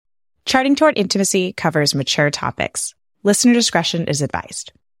Charting Toward Intimacy covers mature topics. Listener discretion is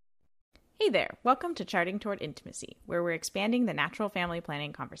advised. Hey there, welcome to Charting Toward Intimacy, where we're expanding the natural family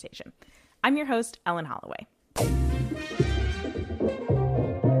planning conversation. I'm your host, Ellen Holloway.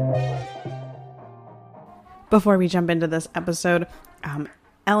 Before we jump into this episode,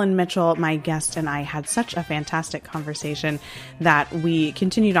 Ellen Mitchell, my guest, and I had such a fantastic conversation that we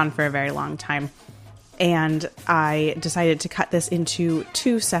continued on for a very long time. And I decided to cut this into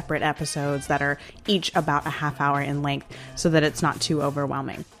two separate episodes that are each about a half hour in length so that it's not too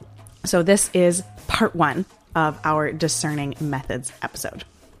overwhelming. So this is part one of our Discerning Methods episode.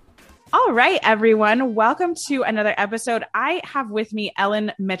 All right, everyone. Welcome to another episode. I have with me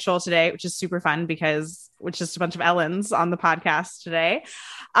Ellen Mitchell today, which is super fun because it's just a bunch of Ellens on the podcast today.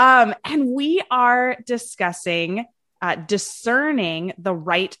 And we are discussing discerning the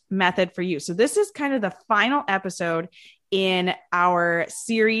right method for you. So this is kind of the final episode in our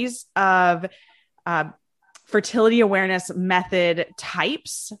series of fertility awareness method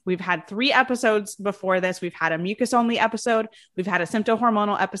types. We've had 3 episodes before this. We've had a mucus only episode. We've had a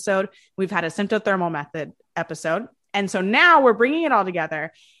symptohormonal episode. We've had a symptothermal method episode. And so now we're bringing it all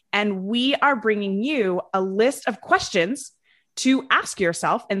together and we are bringing you a list of questions to ask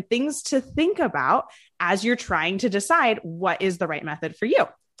yourself and things to think about as you're trying to decide what is the right method for you.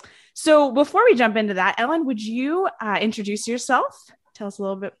 So before we jump into that, Ellen, would you introduce yourself? Tell us a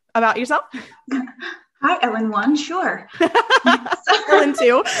little bit about yourself. Hi, Ellen 1. Sure. Ellen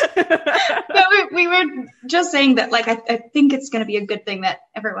 2. No, we were just saying that, like, I think it's going to be a good thing that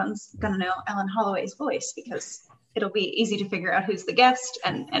everyone's going to know Ellen Holloway's voice because it'll be easy to figure out who's the guest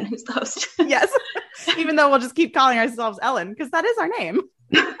and who's the host. Yes. Even though we'll just keep calling ourselves Ellen because that is our name.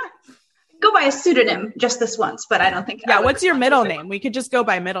 Go by a pseudonym just this once, but I don't think. Yeah. What's your middle name? We could just go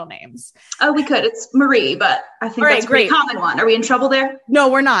by middle names. Oh, we could. It's Marie, but I think that's a pretty common one. Are we in trouble there? No,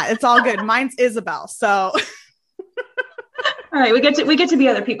 we're not. It's all good. Mine's Isabel. So. All right. We get to be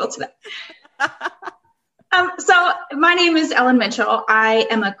other people today. So my name is Ellen Mitchell. I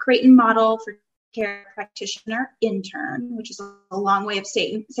am a Creighton model for care practitioner intern, which is a long way of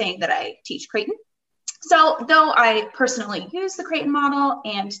saying that I teach Creighton. So though I personally use the Creighton model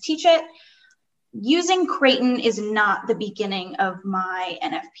and teach it, using Creighton is not the beginning of my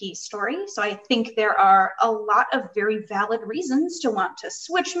NFP story. So I think there are a lot of very valid reasons to want to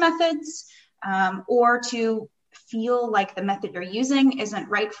switch methods or to feel like the method you're using isn't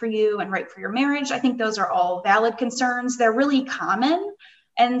right for you and right for your marriage. I think those are all valid concerns. They're really common.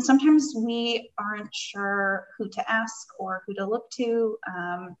 And sometimes we aren't sure who to ask or who to look to.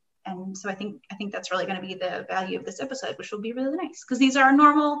 And so I think that's really going to be the value of this episode, which will be really nice because these are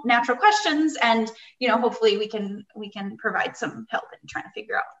normal, natural questions. And, hopefully we can provide some help in trying to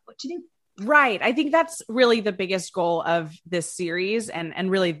figure out what to do. Right. I think that's really the biggest goal of this series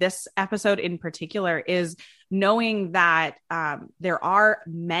and really this episode in particular is knowing that there are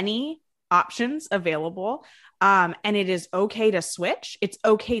many options available. And it is okay to switch. It's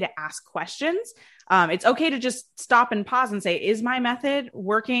okay to ask questions. It's okay to just stop and pause and say, is my method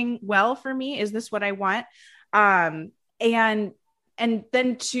working well for me? Is this what I want? And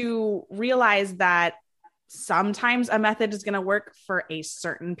then to realize that sometimes a method is going to work for a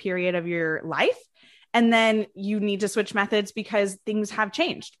certain period of your life. And then you need to switch methods because things have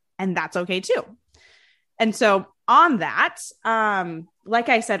changed and that's okay too. And so on that, like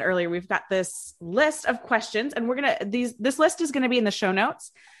I said earlier, we've got this list of questions and this list is going to be in the show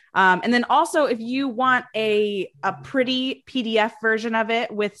notes. And then also if you want a pretty PDF version of it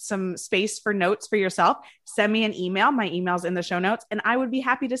with some space for notes for yourself, send me an email. My email's in the show notes and I would be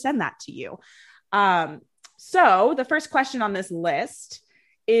happy to send that to you. So the first question on this list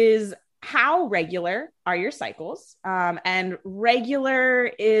is, how regular are your cycles? And regular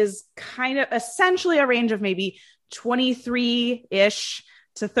is kind of essentially a range of maybe 23-ish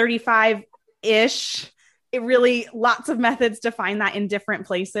to 35-ish. It really, lots of methods define that in different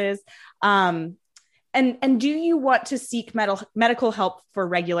places. And do you want to seek medical help for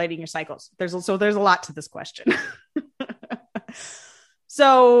regulating your cycles? There's a lot to this question.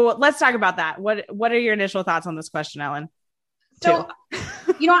 So let's talk about that. What are your initial thoughts on this question, Ellen? So,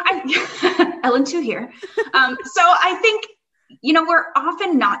 Ellen 2 here. So I think, we're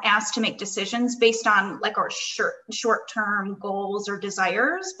often not asked to make decisions based on like our short-term goals or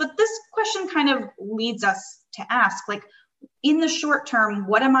desires, but this question kind of leads us to ask, like, in the short term,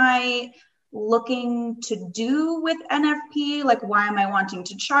 what am I looking to do with NFP? Like, why am I wanting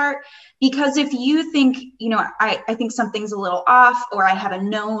to chart? Because if you think, I think something's a little off, or I have a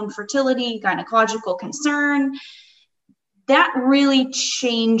known fertility gynecological concern, that really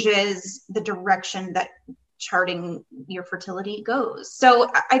changes the direction that charting your fertility goes.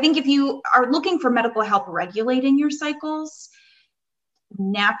 So I think if you are looking for medical help regulating your cycles,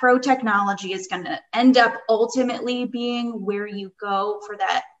 NaPro technology is going to end up ultimately being where you go for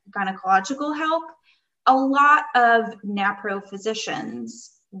that gynecological help. A lot of NaPro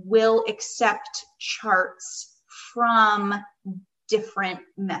physicians will accept charts from different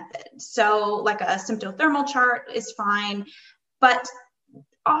methods. So like a symptothermal chart is fine, but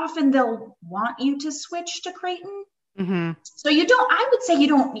often they'll want you to switch to Creighton. Mm-hmm. So I would say you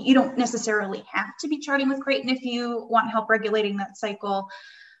don't necessarily have to be charting with Creighton if you want help regulating that cycle.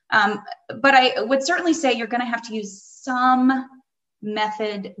 But I would certainly say you're going to have to use some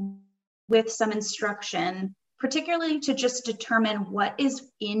method with some instruction, particularly to just determine what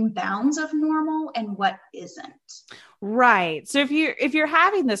is in bounds of normal and what isn't. Right. So if you're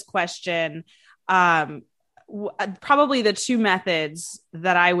having this question, probably the two methods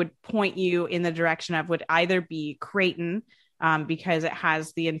that I would point you in the direction of would either be Creighton, because it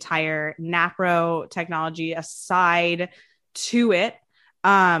has the entire NaPro technology aside to it,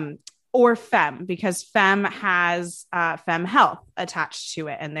 or FEM, because FEM has FEM Health attached to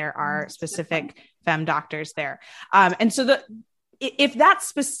it, and there are specific FEM doctors there. And so if that's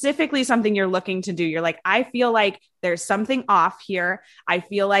specifically something you're looking to do, you're like, I feel like there's something off here. I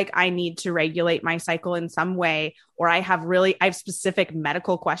feel like I need to regulate my cycle in some way, or I have specific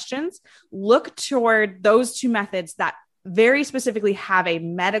medical questions. Look toward those two methods that very specifically have a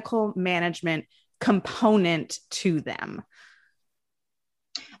medical management component to them.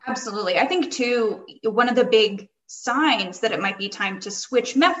 Absolutely. I think too, one of the big signs that it might be time to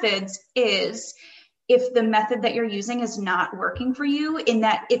switch methods is if the method that you're using is not working for you, in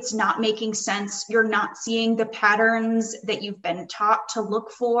that it's not making sense, you're not seeing the patterns that you've been taught to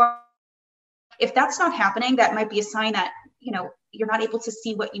look for. If that's not happening, that might be a sign that, you're not able to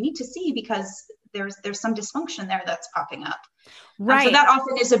see what you need to see because there's some dysfunction there that's popping up. Right. So that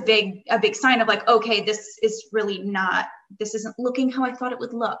often is a big sign of like, okay, this isn't looking how I thought it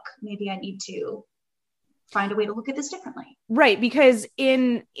would look. Maybe I need to find a way to look at this differently. Right. Because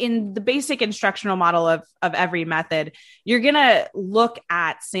in the basic instructional model of every method, you're going to look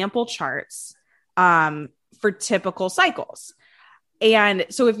at sample charts for typical cycles. And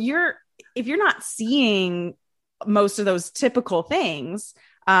so if you're not seeing most of those typical things,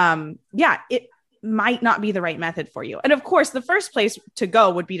 it might not be the right method for you. And of course, the first place to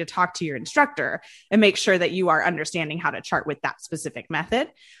go would be to talk to your instructor and make sure that you are understanding how to chart with that specific method.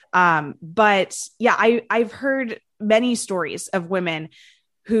 But yeah, I've heard many stories of women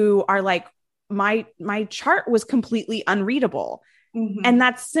who are like, my chart was completely unreadable. Mm-hmm. And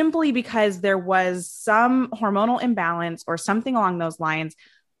that's simply because there was some hormonal imbalance or something along those lines.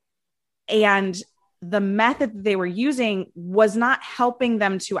 And the method that they were using was not helping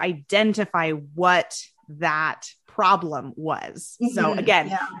them to identify what that problem was. Mm-hmm. So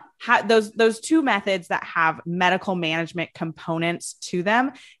again, those two methods that have medical management components to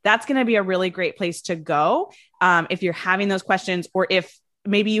them, that's going to be a really great place to go. If you're having those questions, or if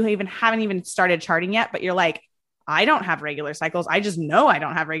maybe you haven't even started charting yet, but you're like, I don't have regular cycles. I just know I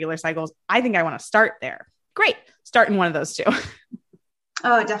don't have regular cycles. I think I want to start there. Great. Start in one of those two.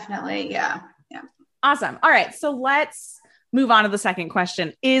 Oh, definitely. Yeah. Awesome. All right. So let's move on to the second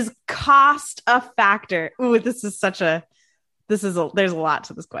question. Is cost a factor? Ooh, there's a lot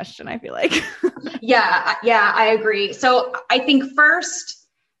to this question, I feel like. Yeah, I agree. So I think first,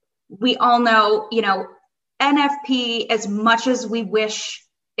 we all know, NFP, as much as we wish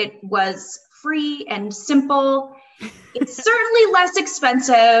it was free and simple, it's certainly less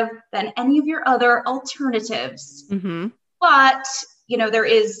expensive than any of your other alternatives. Mm-hmm. But there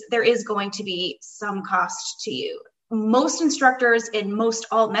is going to be some cost to you. Most instructors in most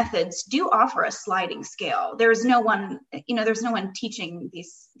all methods do offer a sliding scale. There's no one teaching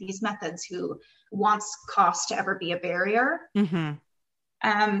these methods who wants cost to ever be a barrier. Mm-hmm.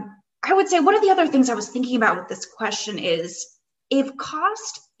 I would say one of the other things I was thinking about with this question is, if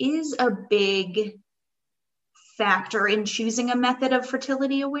cost is a big factor in choosing a method of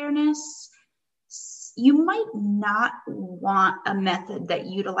fertility awareness, you might not want a method that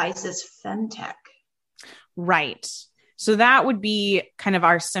utilizes femtech. Right. So that would be kind of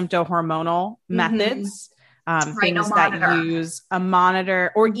our symptohormonal methods, things that use a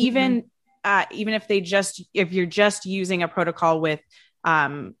monitor, or even if you're just using a protocol with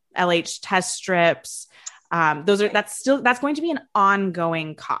LH test strips, that's going to be an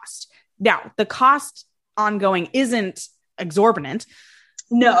ongoing cost. Now, the cost ongoing isn't exorbitant.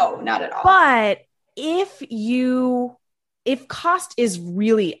 No, not at all. But if cost is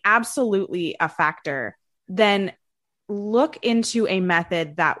really absolutely a factor, then look into a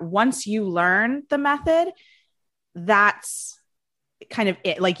method that once you learn the method, that's kind of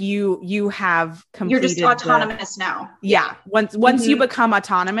it. Like you have completed. You're just autonomous now. Yeah. Once you become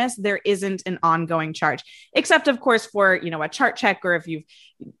autonomous, there isn't an ongoing charge, except of course for, a chart check, or if you've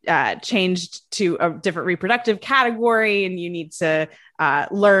changed to a different reproductive category and you need to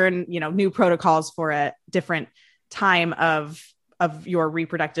learn, new protocols for a different time of your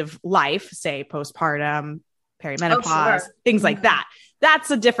reproductive life, say postpartum, perimenopause, things like that.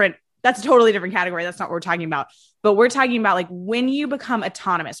 That's a totally different category. That's not what we're talking about. But we're talking about like when you become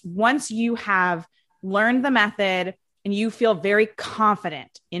autonomous, once you have learned the method and you feel very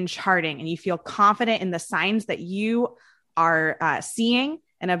confident in charting and you feel confident in the signs that you are seeing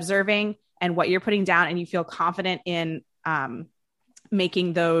and observing and what you're putting down, and you feel confident in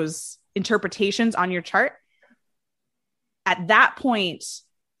making those interpretations on your chart, at that point,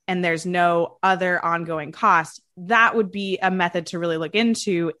 and there's no other ongoing cost, that would be a method to really look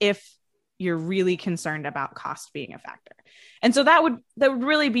into if you're really concerned about cost being a factor. And so that would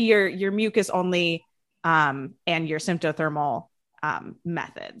really be your mucus only and your symptothermal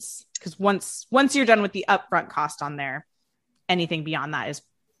methods. Because once you're done with the upfront cost on there, anything beyond that is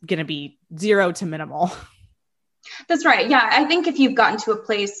going to be zero to minimal. That's right. Yeah. I think if you've gotten to a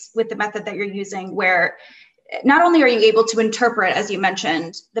place with the method that you're using where not only are you able to interpret, as you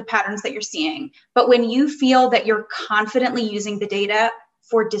mentioned, the patterns that you're seeing, but when you feel that you're confidently using the data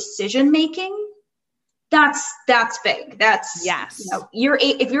for decision making, that's big. That's, yes.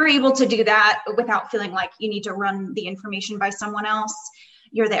 If you're able to do that without feeling like you need to run the information by someone else,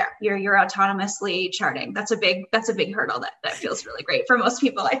 you're there. You're autonomously charting. That's a big hurdle that feels really great for most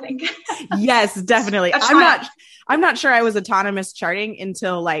people, I think. Yes, definitely. I'm not sure I was autonomous charting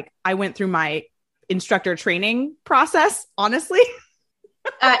until like I went through my instructor training process, honestly.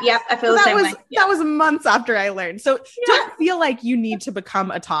 Yeah, I feel the same way. That was months after I learned. So don't feel like you need to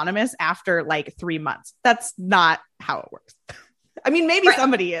become autonomous after like 3 months. That's not how it works. I mean, maybe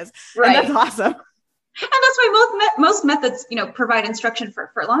somebody is, and that's awesome. And that's why most methods, provide instruction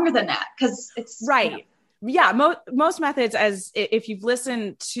for longer than that, because it's right. Yeah. Most methods, as if you've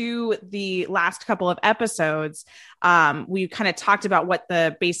listened to the last couple of episodes, we kind of talked about what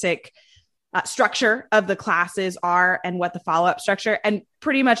the basic structure of the classes are and what the follow-up structure, and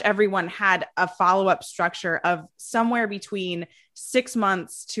pretty much everyone had a follow-up structure of somewhere between 6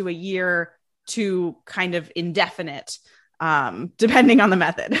 months to a year to kind of indefinite, depending on the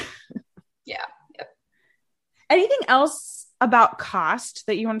method. Yeah. Yep. Anything else about cost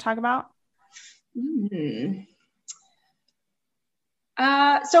that you want to talk about?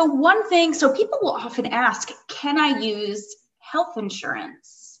 So one thing, people will often ask, can I use health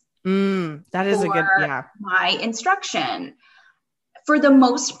insurance? That is a good, my instruction? For the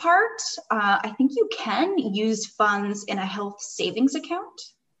most part, I think you can use funds in a health savings account.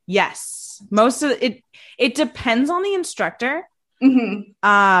 Yes. Most of it depends on the instructor.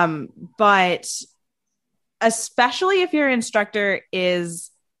 But especially if your instructor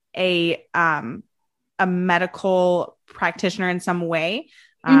is a medical practitioner in some way,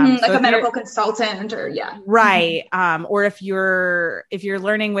 like a medical consultant, or right. Or if you're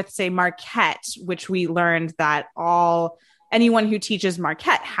learning with, say, Marquette, which we learned that anyone who teaches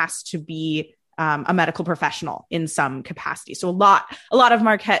Marquette has to be a medical professional in some capacity. So a lot of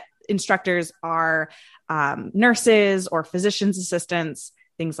Marquette instructors are nurses or physician's assistants,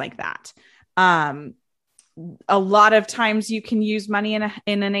 things like that. A lot of times you can use money in an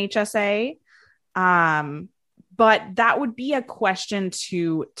HSA. But that would be a question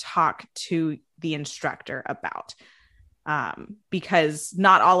to talk to the instructor about, because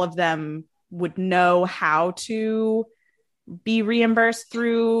not all of them would know how to be reimbursed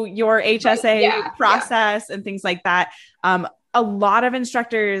through your HSA process and things like that. A lot of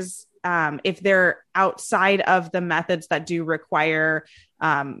instructors, if they're outside of the methods that do require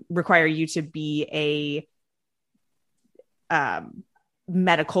you to be a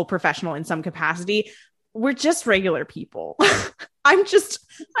medical professional in some capacity, we're just regular people. I'm just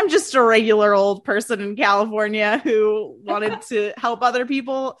a regular old person in California who wanted to help other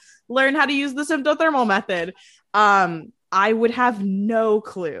people learn how to use the symptothermal method. I would have no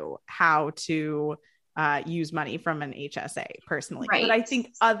clue how to use money from an HSA personally. Right. But I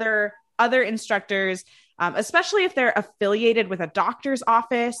think other instructors, especially if they're affiliated with a doctor's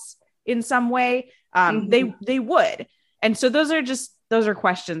office in some way, they would. And so those are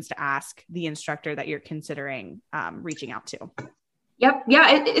questions to ask the instructor that you're considering reaching out to. Yep.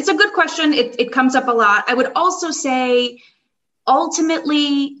 Yeah, it's a good question. It comes up a lot. I would also say,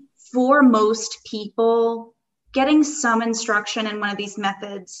 ultimately, for most people, getting some instruction in one of these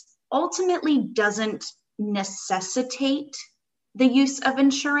methods ultimately doesn't necessitate the use of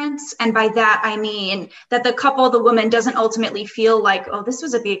insurance. And by that, I mean that the woman doesn't ultimately feel like, oh, this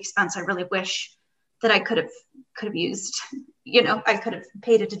was a big expense. I really wish that I could have used, I could have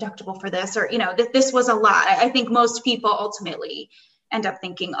paid a deductible for this, or, that this was a lot. I think most people ultimately end up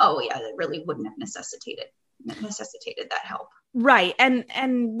thinking, oh yeah, that really wouldn't have necessitated that help. Right. And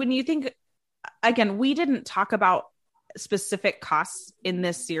when you think, again, we didn't talk about specific costs in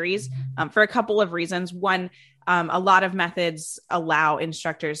this series for a couple of reasons. One, a lot of methods allow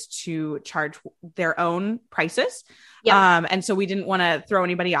instructors to charge their own prices. Yep. And so we didn't want to throw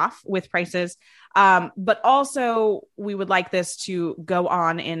anybody off with prices. But also we would like this to go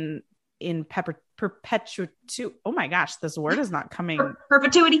on in perpetuity. Oh my gosh, this word is not coming.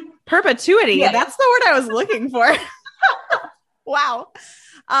 Perpetuity. Yeah. That's the word I was looking for. Wow.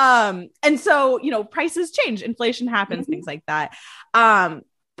 And so, prices change, inflation happens, things like that.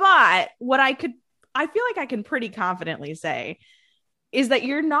 But what I feel like I can pretty confidently say is that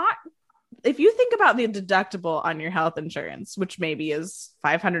if you think about the deductible on your health insurance, which maybe is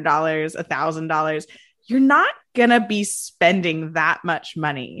 $500, $1,000, you're not going to be spending that much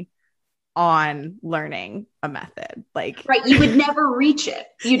money on learning a method. Like, right. You would never reach it.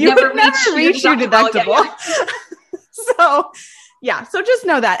 You'd never reach your deductible. So yeah. So just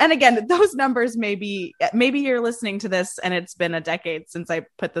know that. And again, those numbers maybe you're listening to this and it's been a decade since I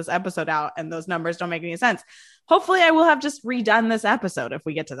put this episode out and those numbers don't make any sense. Hopefully I will have just redone this episode if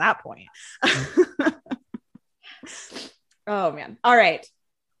we get to that point. Oh man. All right.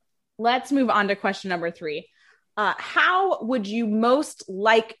 Let's move on to question number 3. How would you most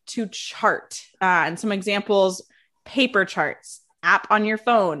like to chart? And some examples: paper charts, app on your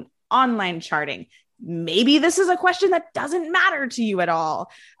phone, online charting. Maybe this is a question that doesn't matter to you at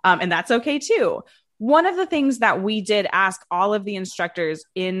all. And that's okay too. One of the things that we did ask all of the instructors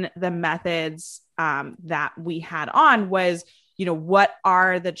in the methods that we had on was, what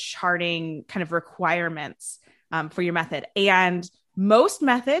are the charting kind of requirements for your method? And most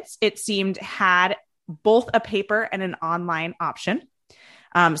methods, it seemed, had both a paper and an online option.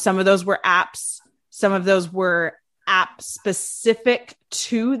 Some of those were apps. Some of those were app specific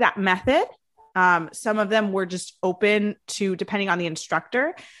to that method. Some of them were just open to, depending on the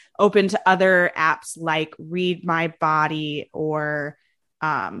instructor, open to other apps like Read My Body or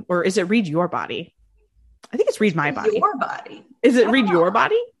is it Read Your Body? I think it's Read My Body. Your Body. Is it Read Your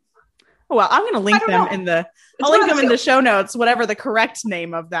Body? Oh, well, I'm going to link them in the, I'll link them in the show notes, whatever the correct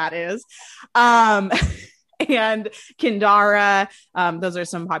name of that is. And Kindara, those are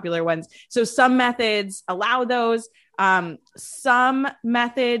some popular ones. So some methods allow those. Some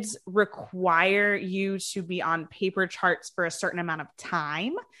methods require you to be on paper charts for a certain amount of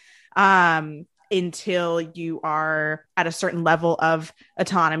time until you are at a certain level of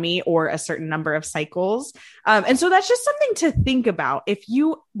autonomy or a certain number of cycles. And so that's just something to think about. If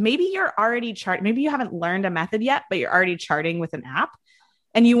maybe you're already charting, maybe you haven't learned a method yet, but you're already charting with an app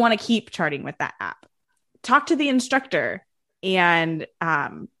and you want to keep charting with that app. Talk to the instructor and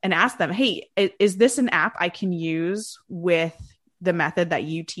ask them, hey, is this an app I can use with the method that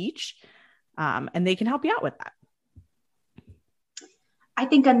you teach? And they can help you out with that. I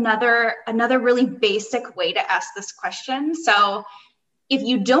think another really basic way to ask this question. So if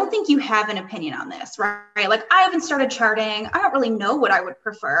you don't think you have an opinion on this, right? Like, I haven't started charting. I don't really know what I would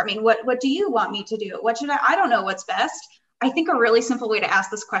prefer. I mean, what do you want me to do? What should I don't know what's best. I think a really simple way to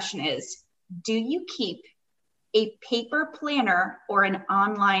ask this question is, do you keep a paper planner or an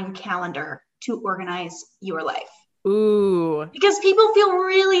online calendar to organize your life? Ooh. Because people feel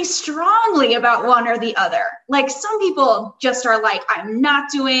really strongly about one or the other. Like, some people just are like, I'm not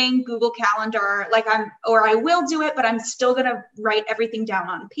doing Google Calendar, or I will do it, but I'm still going to write everything down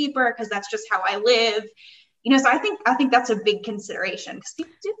on paper because that's just how I live. So I think that's a big consideration, because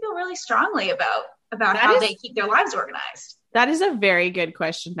people do feel really strongly about how they keep their lives organized. That is a very good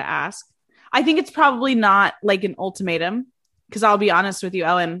question to ask. I think it's probably not like an ultimatum, because I'll be honest with you,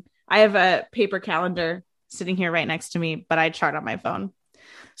 Ellen, I have a paper calendar sitting here right next to me, but I chart on my phone.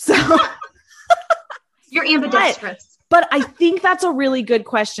 So you're ambidextrous. But I think that's a really good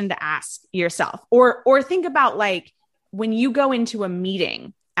question to ask yourself, or think about, like, when you go into a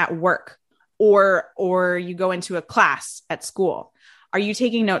meeting at work or you go into a class at school, are you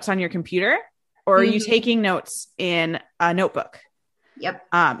taking notes on your computer or are you taking notes in a notebook? Yep.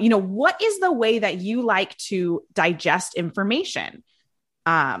 What is the way that you like to digest information?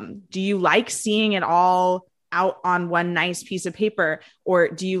 Do you like seeing it all out on one nice piece of paper, or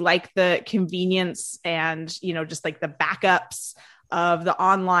do you like the convenience and, just like the backups of the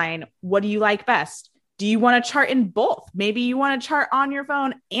online? What do you like best? Do you want to chart in both? Maybe you want to chart on your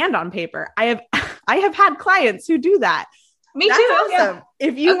phone and on paper. I have had clients who do that. Me That's too. awesome. Yeah.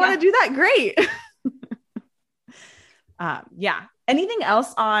 If you want to do that, great. Yeah. Anything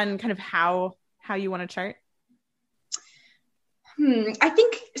else on kind of how you want to chart? I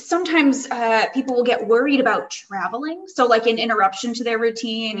think sometimes people will get worried about traveling. So like an interruption to their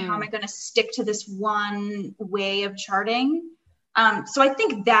routine, how am I going to stick to this one way of charting? So I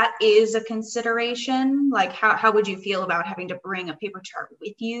think that is a consideration. Like how would you feel about having to bring a paper chart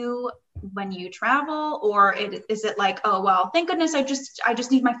with you when you travel? Or is it like, oh, well, thank goodness I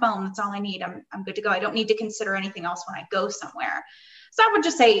just need my phone. That's all I need. I'm good to go. I don't need to consider anything else when I go somewhere. So I would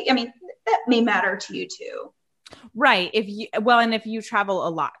just say, I mean, that may matter to you too. Right. If you travel a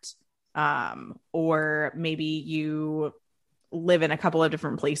lot, or maybe you live in a couple of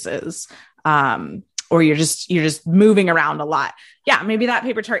different places, or you're just moving around a lot. Yeah. Maybe that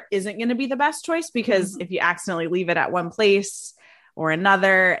paper chart isn't going to be the best choice because if you accidentally leave it at one place or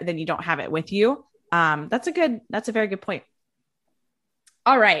another, then you don't have it with you. That's a very good point.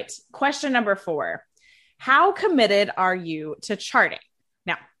 All right. Question number 4. How committed are you to charting?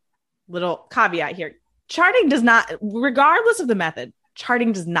 Now, little caveat here. Charting does not, regardless of the method,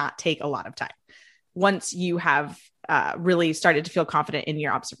 charting does not take a lot of time once you have really started to feel confident in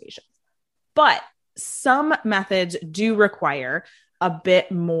your observations. But some methods do require a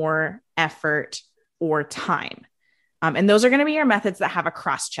bit more effort or time. And those are going to be your methods that have a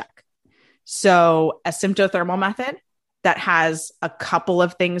cross check. So a symptothermal method that has a couple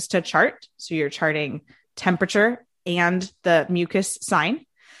of things to chart. So you're charting temperature and the mucus sign.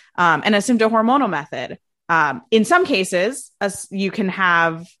 And a symptohormonal method. In some cases, you can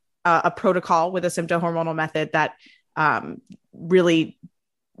have a protocol with a symptohormonal method that really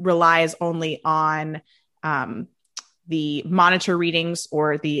relies only on the monitor readings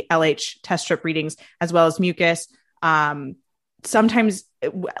or the LH test strip readings, as well as mucus. Sometimes,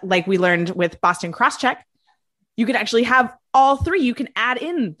 like we learned with Boston Crosscheck, you can actually have all 3. You can add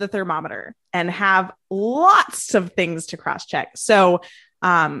in the thermometer and have lots of things to cross-check. So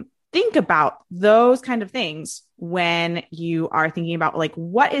think about those kind of things when you are thinking about like,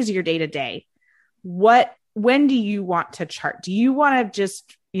 what is your day-to-day? When do you want to chart? Do you want to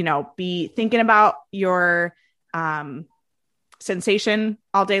just, be thinking about your sensation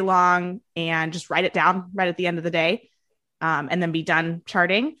all day long and just write it down right at the end of the day and then be done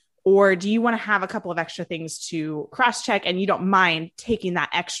charting? Or do you want to have a couple of extra things to cross-check and you don't mind taking that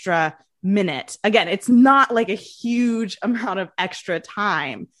extra minute? Again, it's not like a huge amount of extra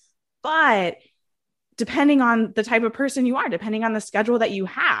time, but depending on the type of person you are, depending on the schedule that you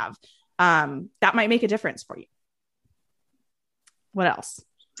have, that might make a difference for you. What else?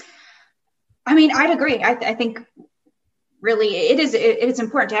 I mean, I'd agree. I think really it is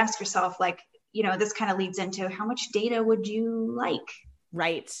important to ask yourself, like, this kind of leads into how much data would you like?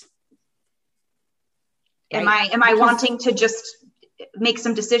 Right. Am I wanting to just make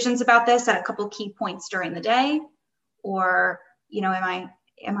some decisions about this at a couple key points during the day? Or,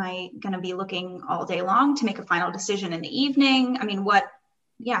 am I going to be looking all day long to make a final decision in the evening? I mean,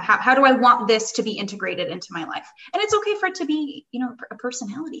 how do I want this to be integrated into my life? And it's okay for it to be, a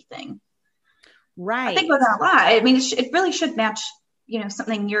personality thing. Right. I think about that a lot. I mean, it really should match,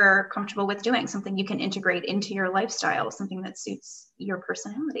 something you're comfortable with doing, something you can integrate into your lifestyle, something that suits your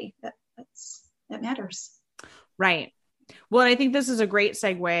personality. That matters. Right. Well, and I think this is a great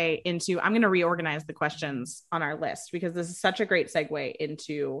segue into, I'm going to reorganize the questions on our list because this is such a great segue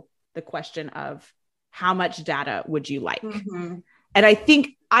into the question of how much data would you like? Mm-hmm. And I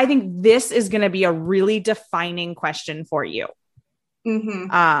think this is going to be a really defining question for you.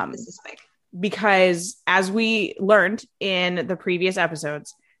 Mm-hmm. This is big. Because as we learned in the previous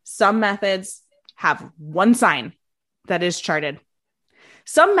episodes, some methods have one sign that is charted.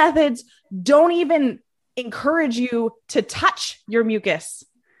 Some methods don't even encourage you to touch your mucus.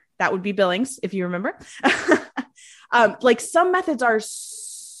 That would be Billings, if you remember. Like some methods are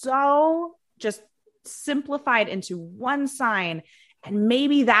so just simplified into one sign. And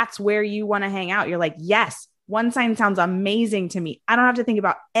maybe that's where you want to hang out. You're like, yes, one sign sounds amazing to me. I don't have to think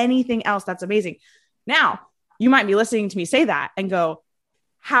about anything else. That's amazing. Now, you might be listening to me say that and go,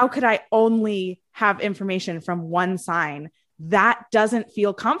 how could I only have information from one sign? That doesn't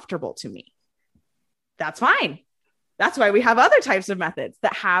feel comfortable to me. That's fine. That's why we have other types of methods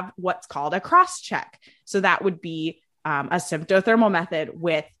that have what's called a cross check. So that would be a symptothermal method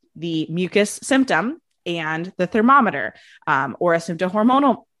with the mucus symptom and the thermometer, or a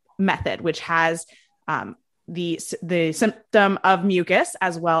symptohormonal method, which has the symptom of mucus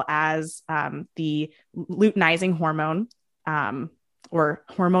as well as the luteinizing hormone or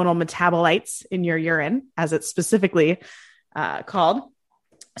hormonal metabolites in your urine, as it's specifically called.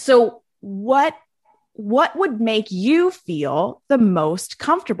 So what what would make you feel the most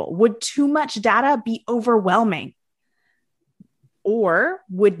comfortable? Would too much data be overwhelming? Or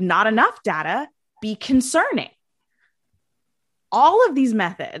would not enough data be concerning? All of these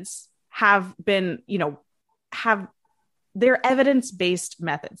methods have been, they're evidence-based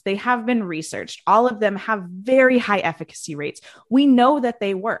methods. They have been researched. All of them have very high efficacy rates. We know that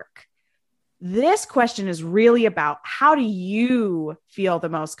they work. This question is really about, how do you feel the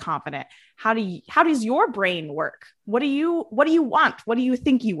most confident? How does your brain work? What do you want? What do you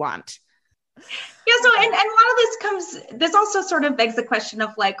think you want? Yeah. So, and a lot of this also sort of begs the question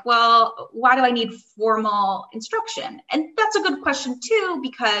of like, well, why do I need formal instruction? And that's a good question too,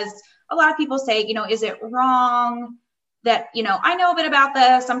 because a lot of people say, is it wrong that, I know a bit about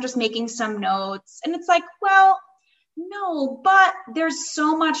this, I'm just making some notes. And it's like, well, no, but there's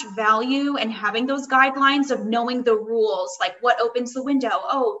so much value in having those guidelines of knowing the rules, like what opens the window.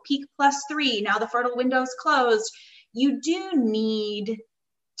 Oh, peak +3. Now the fertile window is closed. You do need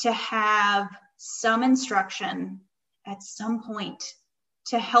to have some instruction at some point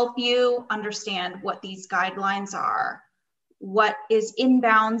to help you understand what these guidelines are, what is in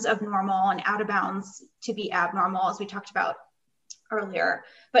bounds of normal and out of bounds to be abnormal, as we talked about earlier.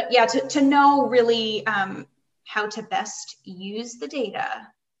 But yeah, to know really how to best use the data.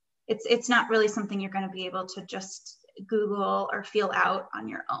 It's not really something you're going to be able to just Google or feel out on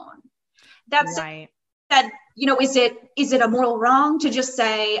your own. That's right. That, is it a moral wrong to just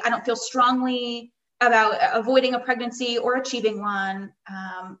say, I don't feel strongly about avoiding a pregnancy or achieving one?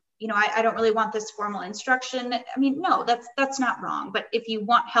 I don't really want this formal instruction. I mean, no, that's not wrong. But if you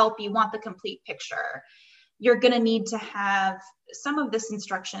want help, you want the complete picture, you're going to need to have some of this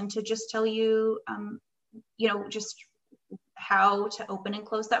instruction to just tell you, just how to open and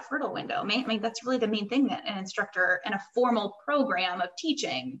close that fertile window. I mean, that's really the main thing that an instructor in a formal program of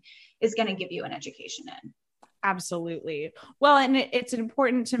teaching is going to give you an education in. Absolutely. Well, and it's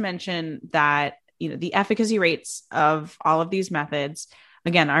important to mention that, the efficacy rates of all of these methods,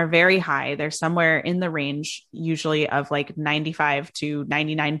 again, are very high. They're somewhere in the range, usually of like 95 to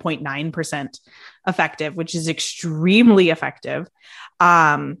 99.9% effective, which is extremely effective.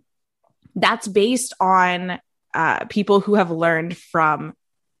 That's based on people who have learned from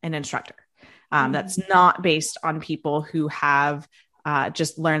an instructor. That's not based on people who have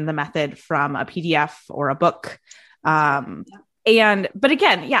just learned the method from a PDF or a book. But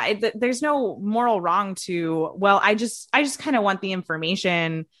again, there's no moral wrong to, well, I just kind of want the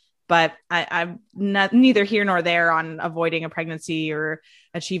information, but I'm not neither here nor there on avoiding a pregnancy or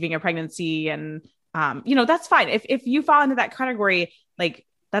achieving a pregnancy. And, that's fine. If you fall into that category, like,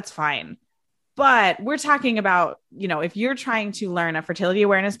 that's fine. But we're talking about, if you're trying to learn a fertility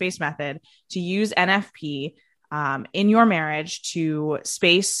awareness-based method to use NFP in your marriage to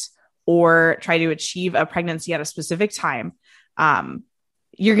space or try to achieve a pregnancy at a specific time,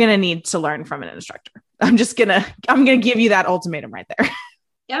 you're going to need to learn from an instructor. I'm going to give you that ultimatum right there.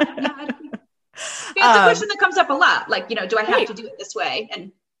 Yeah. It's a question that comes up a lot. Like, do I have to do it this way?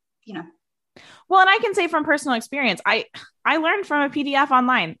 And, well, and I can say from personal experience, I learned from a PDF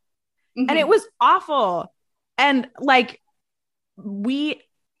online. Mm-hmm. And it was awful. And like, we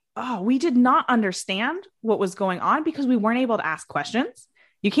did not understand what was going on because we weren't able to ask questions.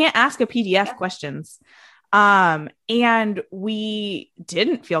 You can't ask a PDF questions. And we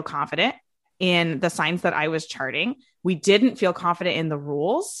didn't feel confident in the signs that I was charting. We didn't feel confident in the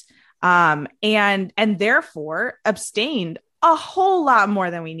rules. And therefore abstained a whole lot more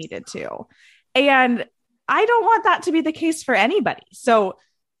than we needed to. And I don't want that to be the case for anybody. So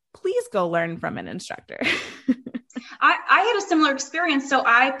please go learn from an instructor. I had a similar experience. So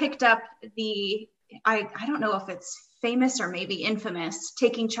I picked up I don't know if it's famous or maybe infamous,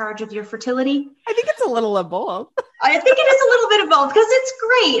 Taking Charge of Your Fertility. I think it's a little of both. I think it is a little bit of both because it's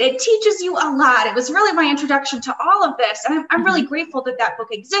great. It teaches you a lot. It was really my introduction to all of this. And I'm really grateful that book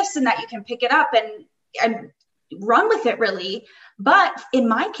exists and that you can pick it up and run with it really. But in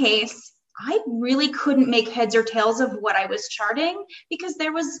my case, I really couldn't make heads or tails of what I was charting because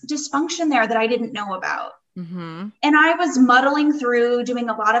there was dysfunction there that I didn't know about. Mm-hmm. And I was muddling through, doing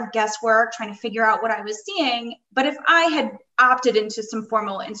a lot of guesswork, trying to figure out what I was seeing. But if I had opted into some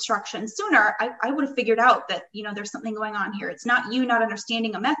formal instruction sooner, I would have figured out that, there's something going on here. It's not you not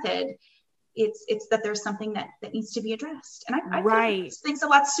understanding a method. It's that there's something that needs to be addressed. And I right. things a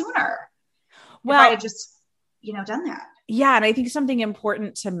lot sooner. Well, if I had just, done that. Yeah. And I think something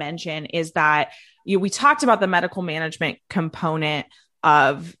important to mention is that we talked about the medical management component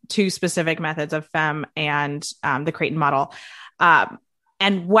of two specific methods of FEMM and the Creighton model.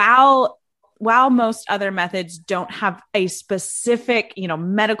 And while most other methods don't have a specific,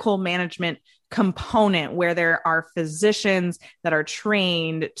 medical management component where there are physicians that are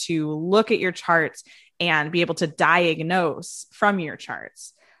trained to look at your charts and be able to diagnose from your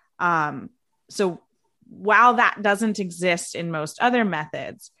charts. So while that doesn't exist in most other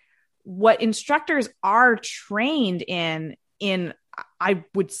methods, what instructors are trained in I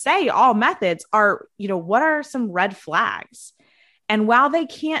would say all methods are, what are some red flags? And while they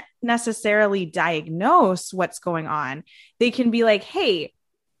can't necessarily diagnose what's going on, they can be like, hey,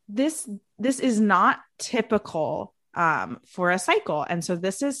 this is not typical for a cycle. And so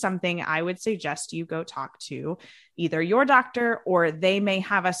this is something I would suggest you go talk to either your doctor, or they may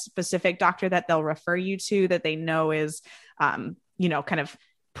have a specific doctor that they'll refer you to that they know is, kind of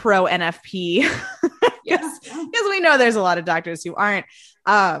pro NFP. Yes, because we know there's a lot of doctors who aren't.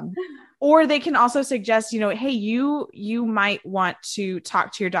 Or they can also suggest, hey, you might want to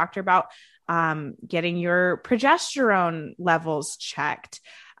talk to your doctor about getting your progesterone levels checked.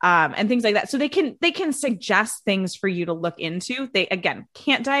 And things like that. So they can suggest things for you to look into. They, again,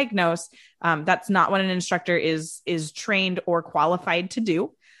 can't diagnose. That's not what an instructor is trained or qualified to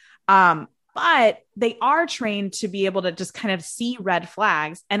do. But they are trained to be able to just kind of see red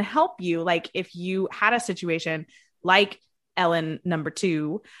flags and help you. Like if you had a situation like Ellen number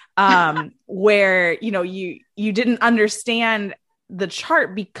 2, where, you didn't understand the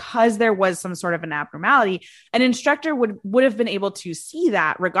chart because there was some sort of an abnormality, an instructor would have been able to see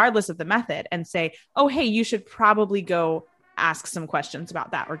that regardless of the method and say, oh, hey, you should probably go ask some questions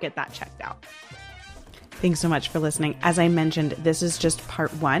about that or get that checked out. Thanks so much for listening. As I mentioned, this is just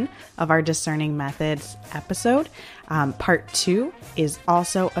part 1 of our Discerning Methods episode. Part 2 is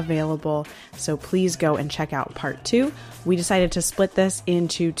also available, so please go and check out part 2. We decided to split this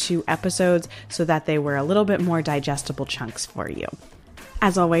into 2 episodes so that they were a little bit more digestible chunks for you.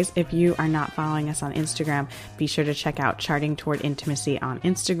 As always, if you are not following us on Instagram, be sure to check out Charting Toward Intimacy on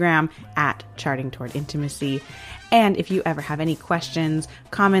Instagram at Charting Toward Intimacy. And if you ever have any questions,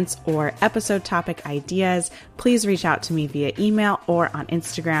 comments, or episode topic ideas, please reach out to me via email or on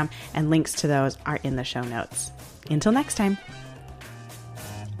Instagram, and links to those are in the show notes. Until next time.